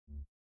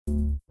Hey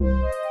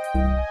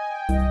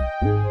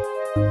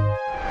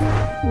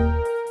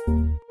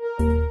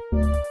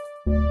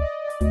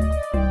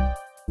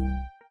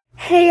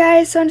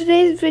guys, so in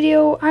today's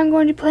video, I'm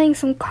going to be playing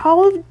some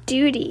Call of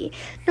Duty.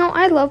 Now,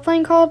 I love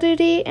playing Call of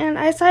Duty, and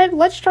I decided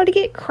let's try to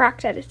get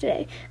cracked at it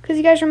today. Because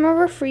you guys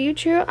remember, for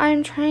YouTube,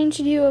 I'm trying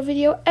to do a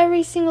video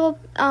every single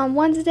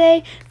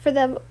Wednesday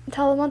until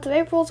the month of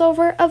April is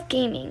over of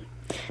gaming.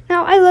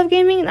 Now, I love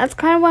gaming, and that's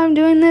kind of why I'm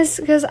doing this,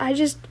 because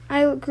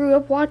I grew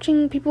up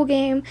watching people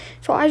game,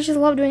 so I just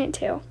love doing it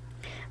too.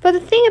 But the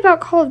thing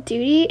about Call of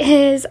Duty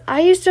is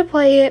I used to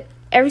play it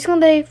every single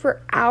day for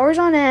hours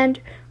on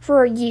end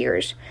for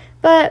years.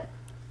 But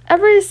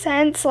ever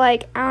since,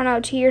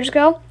 2 years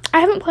ago,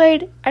 I haven't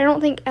played, I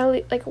don't think, at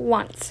least,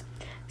 once.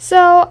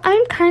 So,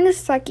 I'm kind of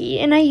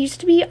sucky, and I used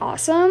to be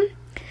awesome.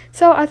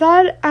 So, I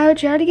thought I would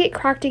try to get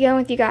cracked again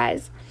with you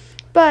guys.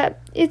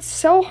 But it's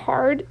so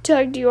hard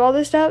to, do all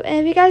this stuff. And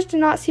if you guys did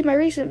not see my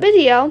recent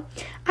video,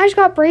 I just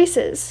got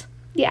braces.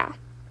 Yeah.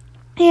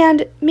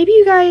 And maybe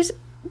you guys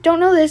don't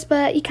know this,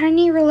 but you kind of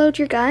need to reload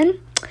your gun.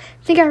 I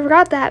think I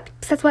forgot that,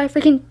 because that's why I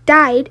freaking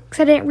died, because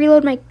I didn't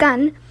reload my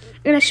gun.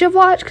 And I should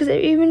watch because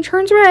it even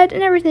turns red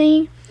and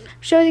everything.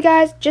 Show you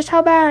guys just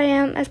how bad I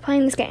am as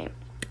playing this game.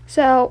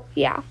 So,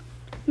 yeah.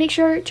 Make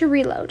sure to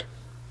reload.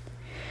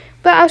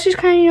 But I was just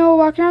kind of,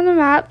 walking around the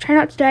map, trying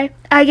not to die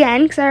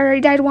again, because I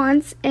already died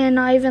once, and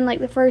not even,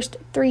 the first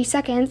 3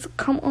 seconds.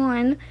 Come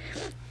on.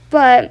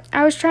 But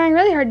I was trying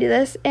really hard to do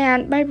this,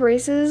 and my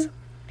braces,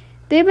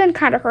 they've been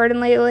kind of hurting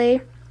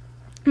lately.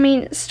 I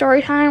mean,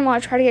 story time while I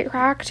try to get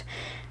cracked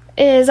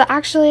is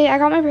actually, I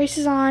got my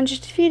braces on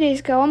just a few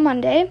days ago on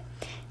Monday.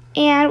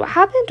 And what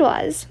happened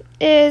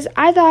is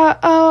I thought,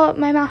 oh,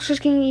 my mouth's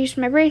just getting used to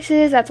my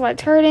braces, that's why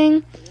it's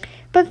hurting.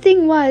 But the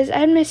thing was, I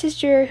had my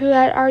sister who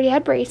had already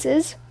had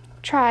braces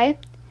try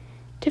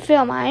to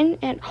fill mine,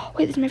 and, oh,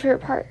 wait, this is my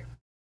favorite part.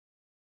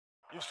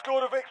 You've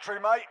scored a victory,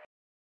 mate.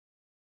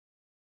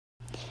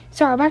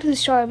 Sorry, back to the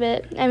story a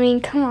bit. I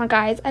mean, come on,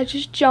 guys, I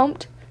just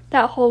jumped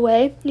that whole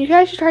way. You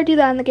guys should try to do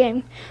that in the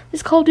game.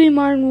 It's Call of Duty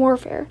Modern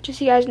Warfare, just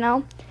so you guys know.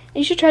 And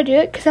you should try to do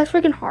it, because that's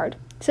freaking hard.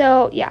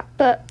 So, yeah,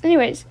 but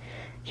anyways.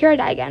 Here I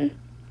die again.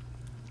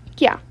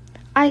 Yeah,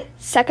 I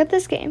suck at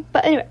this game.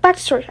 But anyway, back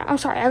to story time. I'm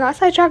sorry, I got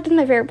sidetracked in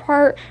my favorite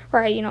part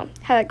where I,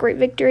 had a great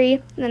victory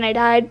and then I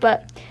died.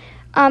 But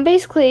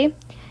basically,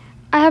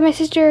 I had my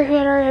sister who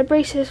had already had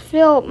braces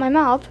fill my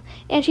mouth,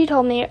 and she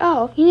told me,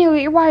 oh, you need to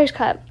get your wires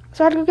cut.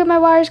 So I had to go get my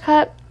wires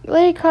cut,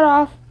 let it cut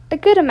off a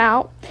good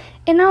amount,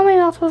 and now my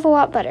mouth was a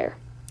lot better.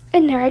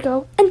 And there I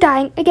go, and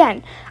dying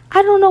again.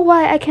 I don't know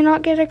why I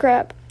cannot get a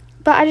grip,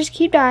 but I just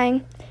keep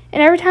dying.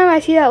 And every time I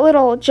see that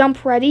little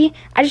jump ready,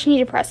 I just need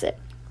to press it.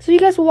 So you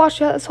guys will watch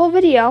this whole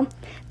video,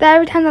 that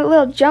every time that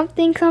little jump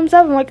thing comes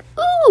up, I'm like,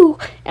 ooh!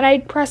 And I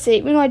press it,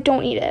 even though I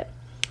don't need it.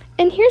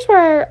 And here's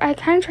where I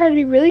kind of try to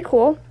be really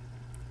cool.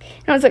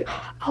 And I was like,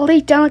 I'll lay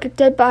down like a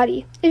dead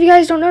body. If you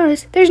guys don't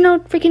notice, there's no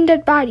freaking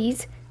dead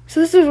bodies. So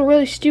this was a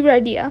really stupid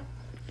idea.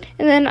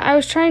 And then I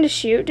was trying to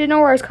shoot, didn't know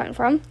where I was coming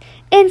from.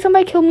 And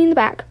somebody killed me in the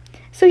back.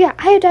 So yeah,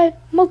 I had died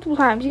multiple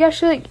times. You guys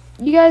should,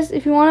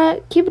 if you want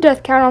to, keep a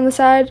death count on the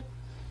side.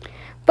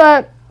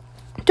 But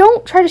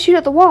don't try to shoot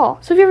at the wall.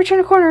 So if you ever turn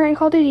a corner in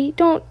Call of Duty,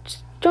 don't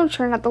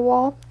turn at the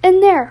wall.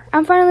 And there,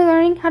 I'm finally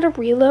learning how to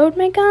reload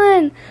my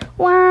gun.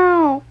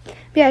 Wow.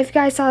 But yeah, if you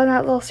guys saw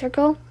that little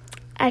circle,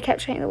 I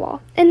kept shooting the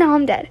wall. And now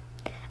I'm dead.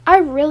 I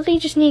really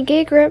just need to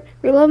get a grip,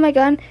 reload my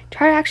gun,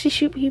 try to actually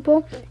shoot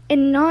people,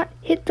 and not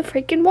hit the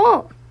freaking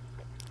wall.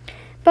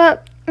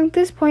 But at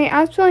this point,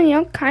 I was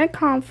feeling, kind of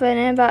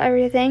confident about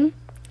everything.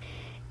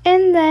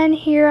 And then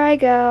here I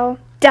go,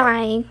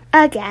 dying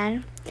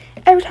again.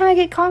 Every time I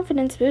get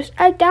confidence boost,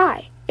 I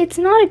die. It's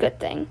not a good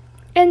thing.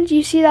 And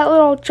you see that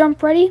little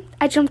jump ready?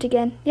 I jumped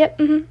again. Yep,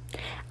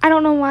 I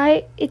don't know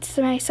why. It's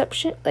my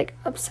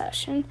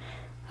obsession.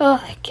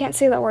 Oh, I can't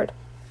say that word.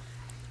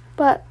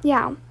 But,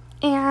 yeah.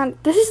 And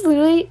this is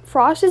literally,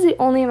 Frost is the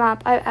only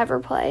map I ever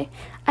play.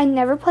 I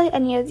never play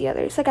any of the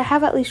others. I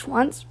have at least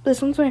once, but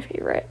this one's my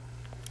favorite.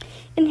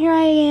 And here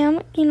I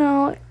am,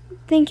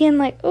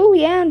 thinking oh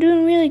yeah, I'm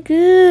doing really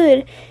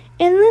good.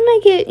 And then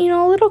I get,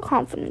 a little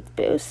confidence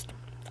boost,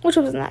 which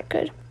wasn't that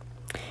good.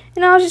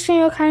 And I was just,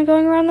 kind of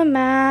going around the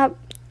map,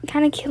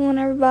 kind of killing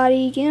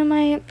everybody, getting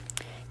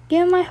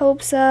my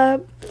hopes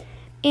up,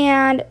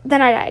 and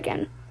then I die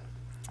again.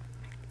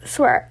 I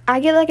swear,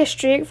 I get a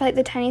streak for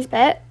the tiniest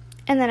bit,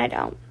 and then I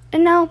don't.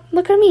 And now,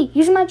 look at me,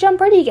 using my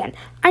jump ready again.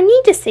 I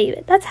need to save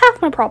it. That's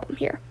half my problem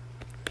here.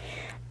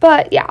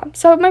 But yeah,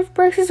 so my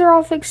braces are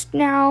all fixed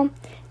now,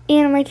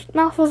 and my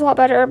mouth was a lot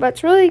better, but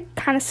it's really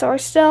kind of sore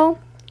still.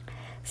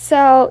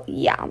 So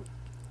yeah.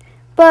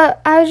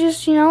 But I was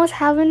just, was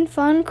having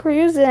fun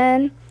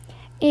cruising,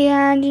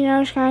 and,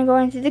 just kind of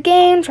going through the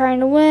game, trying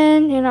to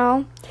win, And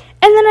then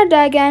I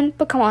die again,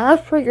 but come on, I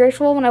was pretty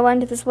grateful when I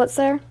went into the splits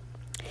there.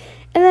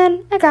 And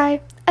then I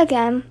die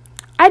again.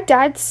 I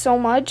died so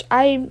much,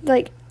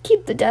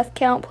 keep the death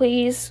count,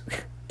 please.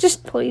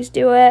 Just please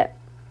do it.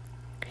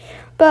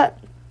 But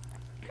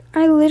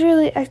I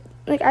literally,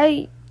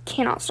 I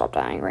cannot stop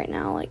dying right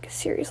now. Like,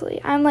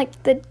 seriously. I'm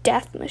like the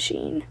death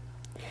machine.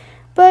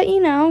 But,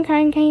 you know, I'm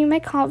kind of getting my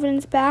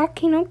confidence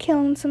back, you know,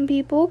 killing some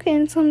people,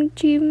 getting some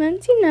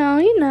achievements, you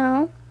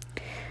know.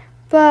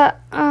 But,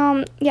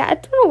 yeah,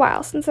 it's been a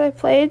while since I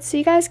played, so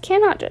you guys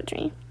cannot judge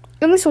me.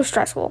 And this was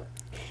stressful.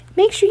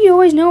 Make sure you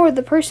always know where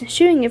the person's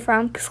shooting you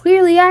from, because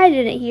clearly I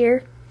didn't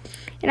hear.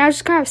 And I was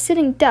just kind of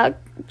sitting duck,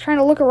 trying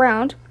to look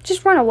around.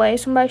 Just run away.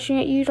 Somebody shooting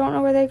at you, you don't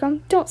know where they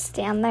come. Don't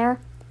stand there.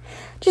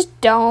 Just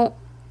don't.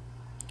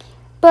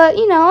 But,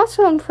 you know, I was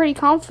feeling pretty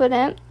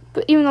confident.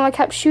 But even though I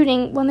kept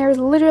shooting when there was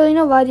literally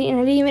nobody and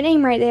I didn't even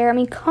aim right there. I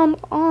mean, come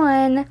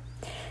on. I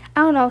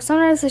don't know.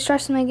 Sometimes the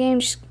stress in my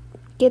game just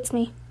gets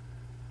me.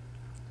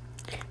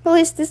 But at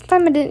least this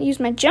time I didn't use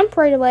my jump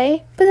right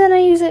away. But then I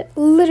use it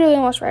literally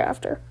almost right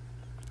after.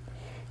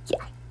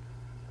 Yeah.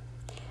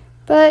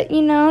 But,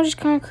 you know, just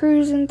kind of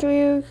cruising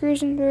through,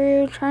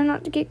 trying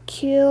not to get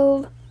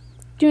killed.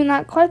 Doing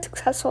that quite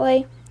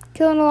successfully.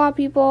 Killing a lot of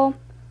people.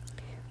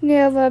 We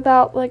have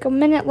about like a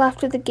minute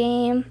left of the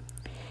game.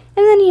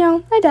 And then, you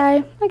know, I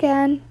die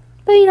again.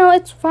 But, you know,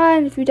 it's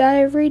fine if you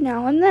die every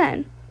now and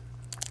then.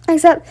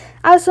 Except,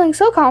 I was feeling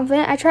so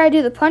confident, I tried to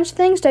do the punch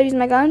thing instead of using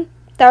my gun.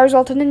 That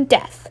resulted in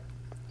death.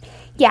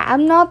 Yeah,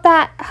 I'm not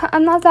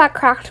that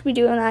cracked to be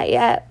doing that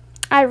yet.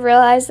 I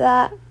realized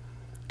that.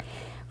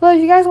 Well,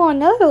 if you guys want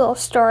another little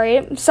story,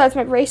 besides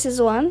my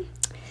races one,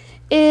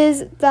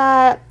 is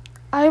that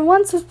I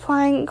once was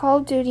playing Call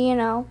of Duty, you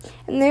know,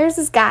 and there's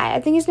this guy,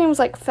 I think his name was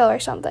like Phil or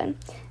something,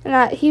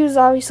 and he was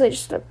obviously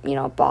just a, you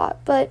know, bot,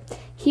 but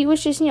he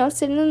was just, you know,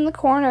 sitting in the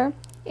corner,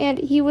 and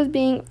he was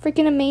being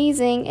freaking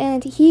amazing,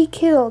 and he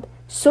killed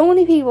so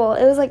many people.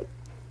 It was like,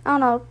 I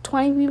don't know,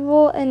 20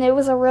 people, and it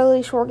was a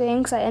really short game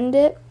because I ended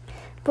it,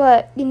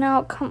 but, you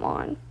know, come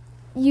on.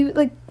 You,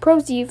 like,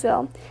 pros to you,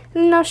 Phil.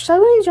 And now, should I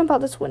let you jump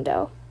out this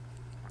window?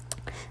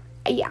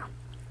 Yeah,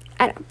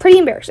 I know, pretty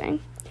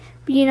embarrassing.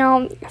 But, you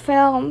know,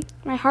 Phil,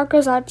 my heart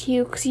goes out to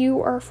you because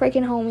you are a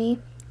freaking homie.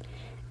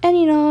 And,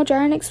 you know,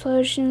 giant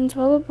explosions,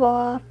 blah, blah,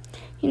 blah.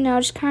 You know,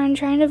 just kind of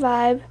trying to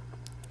vibe.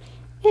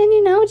 And,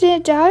 you know,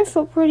 didn't die,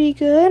 felt pretty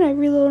good. I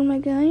reloaded my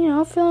gun, you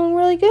know, feeling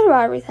really good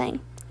about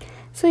everything.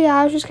 So, yeah,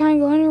 I was just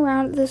kind of going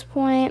around at this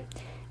point.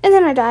 And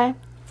then I die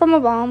from a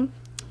bomb.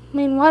 I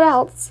mean, what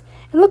else?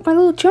 And look, my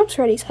little jump's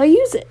ready, so I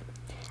use it.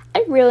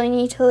 I really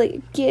need to,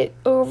 like, get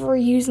over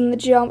using the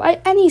jump. I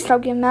need to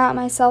stop getting mad at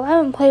myself. I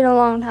haven't played in a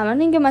long time. I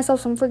need to give myself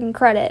some freaking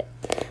credit.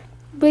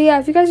 But, yeah,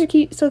 if you guys are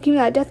still keeping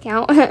that death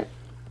count.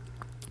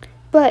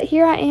 But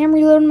here I am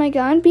reloading my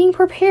gun, being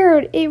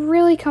prepared. It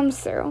really comes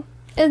through.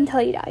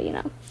 Until you die, you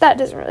know. That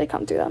doesn't really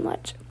come through that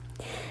much.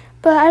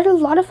 But I had a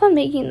lot of fun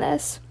making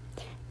this.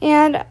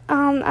 And,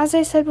 as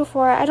I said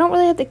before, I don't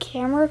really have the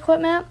camera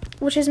equipment,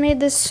 which has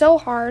made this so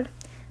hard.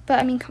 But,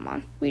 I mean, come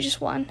on. We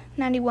just won.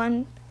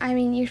 91. I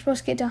mean, you're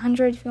supposed to get to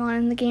 100 if you want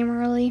in the game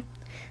early.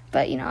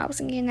 But, you know, I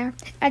wasn't getting there.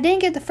 I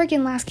didn't get the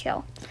freaking last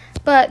kill.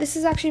 But this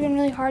has actually been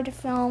really hard to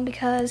film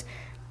because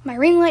my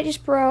ring light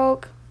just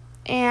broke.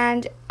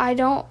 And I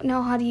don't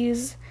know how to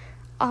use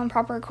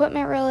proper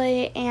equipment,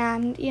 really.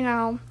 And, you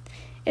know,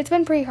 it's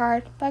been pretty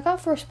hard. But I got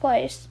first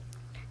place.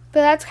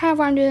 But that's kind of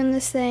why I'm doing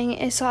this thing,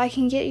 is so I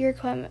can get your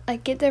equipment,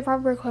 like, get the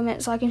proper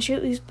equipment so I can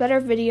shoot these better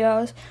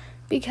videos.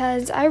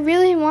 Because I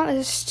really want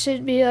this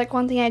to be, like,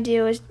 one thing I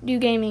do is do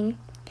gaming.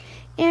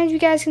 And you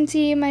guys can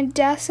see my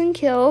deaths and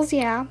kills,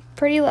 yeah,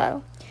 pretty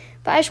low.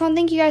 But I just want to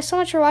thank you guys so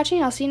much for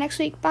watching. I'll see you next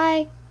week.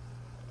 Bye.